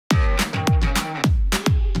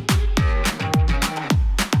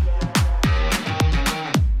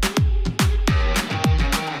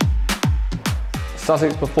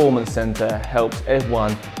Sussex Performance Centre helps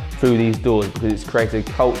everyone through these doors because it's created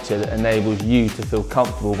a culture that enables you to feel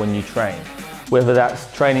comfortable when you train. Whether that's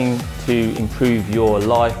training to improve your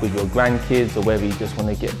life with your grandkids, or whether you just want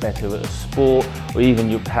to get better at a sport, or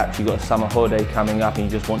even perhaps you've got a summer holiday coming up and you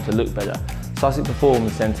just want to look better. Sussex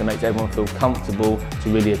Performance Centre makes everyone feel comfortable to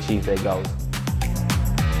really achieve their goals.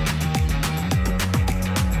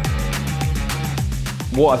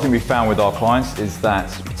 What I think we've found with our clients is that,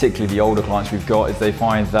 particularly the older clients we've got, is they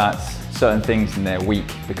find that certain things in their week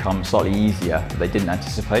become slightly easier that they didn't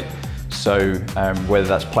anticipate. So whether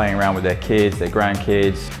that's playing around with their kids, their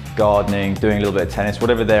grandkids, gardening, doing a little bit of tennis,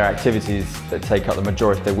 whatever their activities that take up the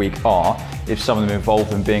majority of their week are, if some of them involve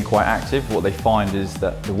them being quite active, what they find is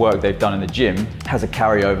that the work they've done in the gym has a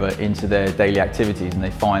carryover into their daily activities, and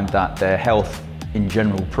they find that their health in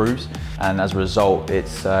general improves, and as a result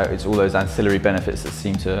it's all those ancillary benefits that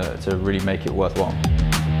seem to really make it worthwhile.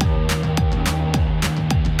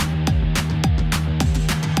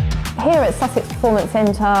 Here at Sussex Performance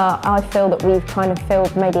Centre, I feel that we've kind of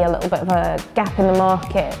filled maybe a little bit of a gap in the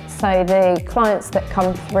market. So the clients that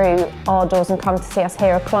come through our doors and come to see us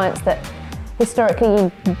here are clients that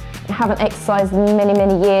historically haven't exercised in many,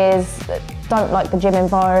 many years, don't like the gym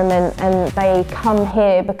environment, and they come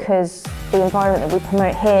here because the environment that we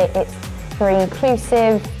promote here, it's very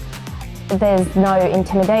inclusive, there's no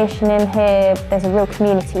intimidation in here, there's a real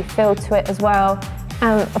community feel to it as well.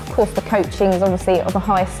 And of course the coaching is obviously of a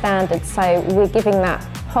high standard, so we're giving that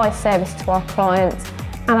high service to our clients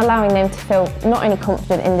and allowing them to feel not only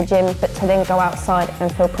confident in the gym, but to then go outside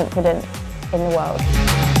and feel confident in the world.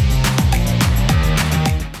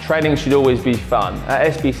 Training should always be fun.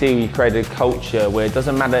 At SBC we created a culture where it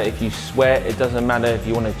doesn't matter if you sweat, it doesn't matter if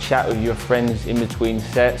you want to chat with your friends in between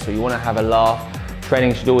sets or you want to have a laugh.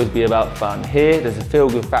 Training should always be about fun. Here there's a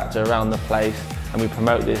feel-good factor around the place, and we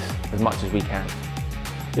promote this as much as we can.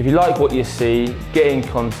 If you like what you see, get in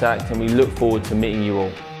contact and we look forward to meeting you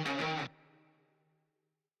all.